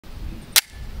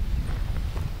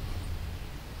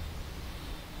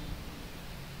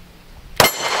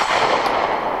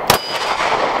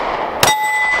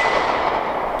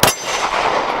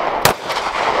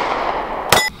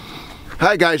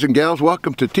Hi guys and gals,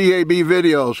 welcome to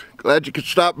T.A.B.Videos. Glad you could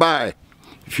stop by.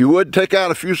 If you would, take out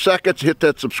a few seconds, hit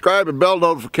that subscribe and bell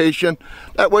notification.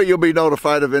 That way you'll be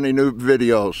notified of any new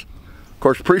videos. Of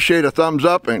course, appreciate a thumbs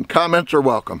up and comments are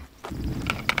welcome.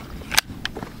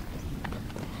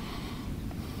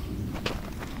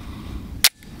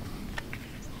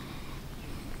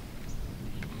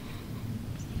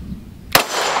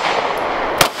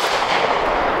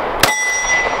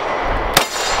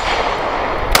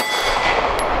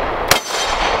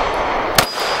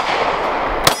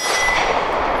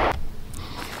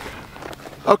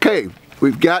 Okay,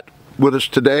 we've got with us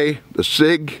today the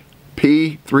Sig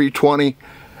P320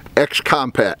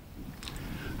 XCompact.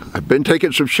 I've been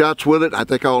taking some shots with it. I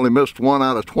think I only missed 1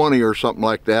 out of 20 or something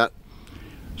like that.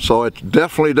 So it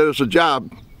definitely does the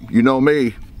job. You know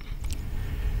me.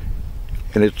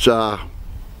 And it's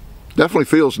definitely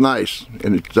feels nice.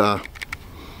 And it's the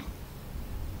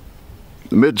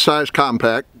mid-size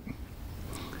compact.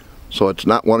 So it's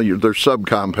not one of their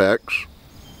subcompacts.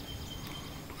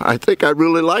 I think I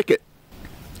really like it.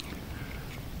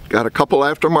 Got a couple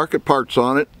aftermarket parts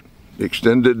on it. The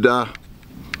extended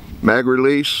mag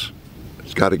release.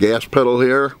 It's got a gas pedal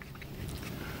here.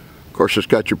 Of course, it's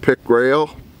got your pick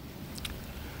rail.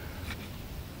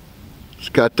 It's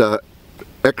got the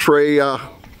X-ray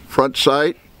front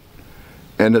sight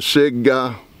and the Sig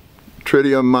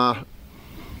tritium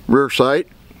rear sight.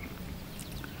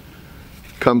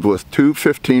 Comes with 2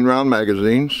 15-round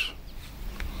magazines.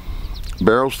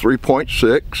 Barrel's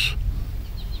 3.6.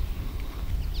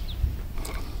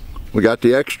 We got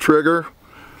the X trigger,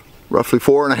 roughly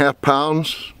 4.5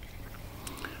 pounds.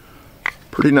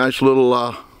 Pretty nice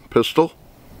little pistol.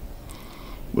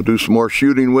 We'll do some more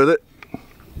shooting with it.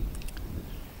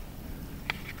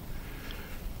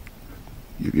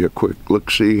 Give you a quick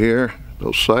look-see here,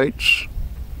 those sights.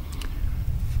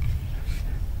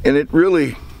 And it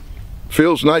really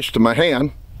feels nice to my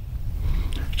hand.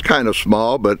 It's kind of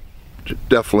small, but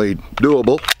definitely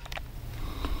doable.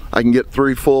 I can get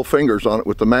 3 full fingers on it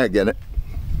with the mag in it.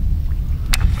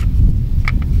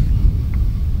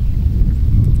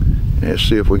 Let's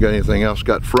see if we got anything else.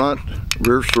 Got front,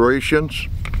 rear serrations.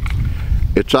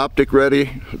 It's optic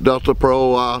ready, Delta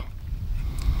Pro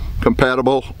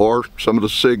compatible, or some of the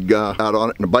Sig out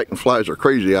on it, and the biting flies are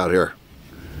crazy out here.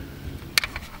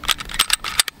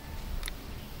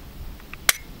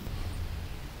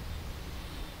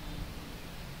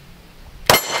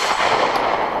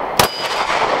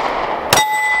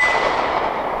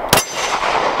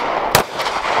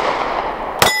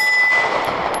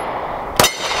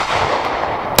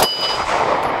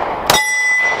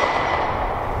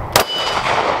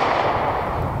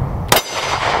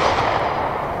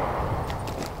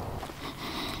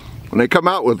 When they come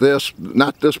out with this,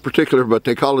 not this particular, but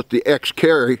they call it the X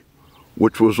Carry,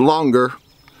 which was longer,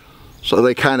 so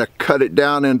they kind of cut it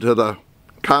down into the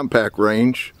compact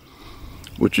range,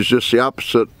 which is just the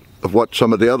opposite of what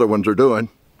some of the other ones are doing.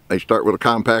 They start with a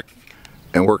compact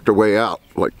and work their way out,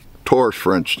 like Taurus,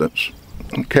 for instance.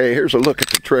 Okay, here's a look at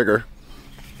the trigger.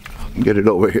 Get it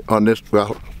over here on this.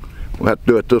 Well, we'll have to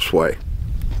do it this way.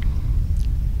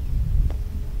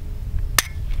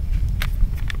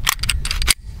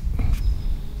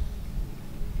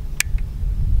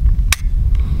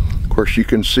 Of course, you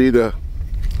can see the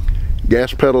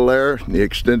gas pedal there, the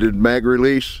extended mag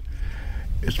release.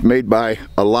 It's made by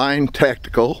Align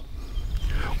Tactical,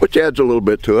 which adds a little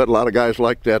bit to it. A lot of guys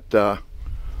like that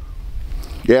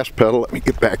gas pedal. Let me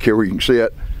get back here where you can see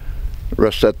it.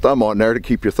 Rest that thumb on there to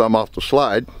keep your thumb off the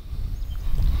slide.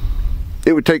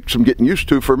 It would take some getting used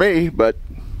to for me, but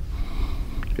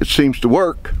it seems to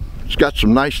work. It's got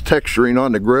some nice texturing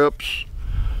on the grips,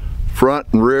 front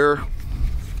and rear.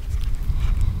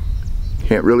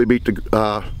 Can't really beat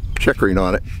the checkering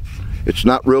on it. It's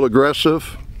not real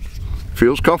aggressive.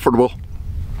 Feels comfortable.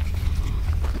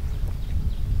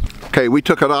 Okay, we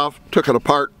took it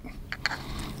apart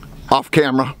off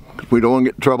camera because we don't want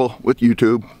to get in trouble with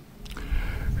YouTube.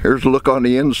 Here's a look on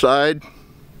the inside.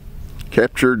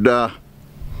 Captured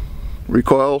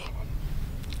recoil.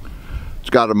 It's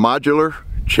got a modular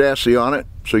chassis on it,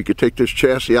 so you could take this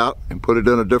chassis out and put it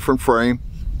in a different frame.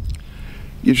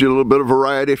 Gives you a little bit of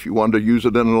variety. If you wanted to use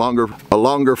it in a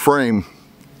longer frame,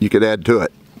 you could add to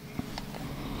it.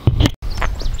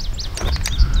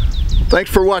 Thanks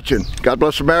for watching. God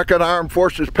bless America and our armed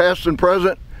forces past and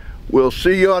present. We'll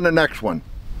see you on the next one.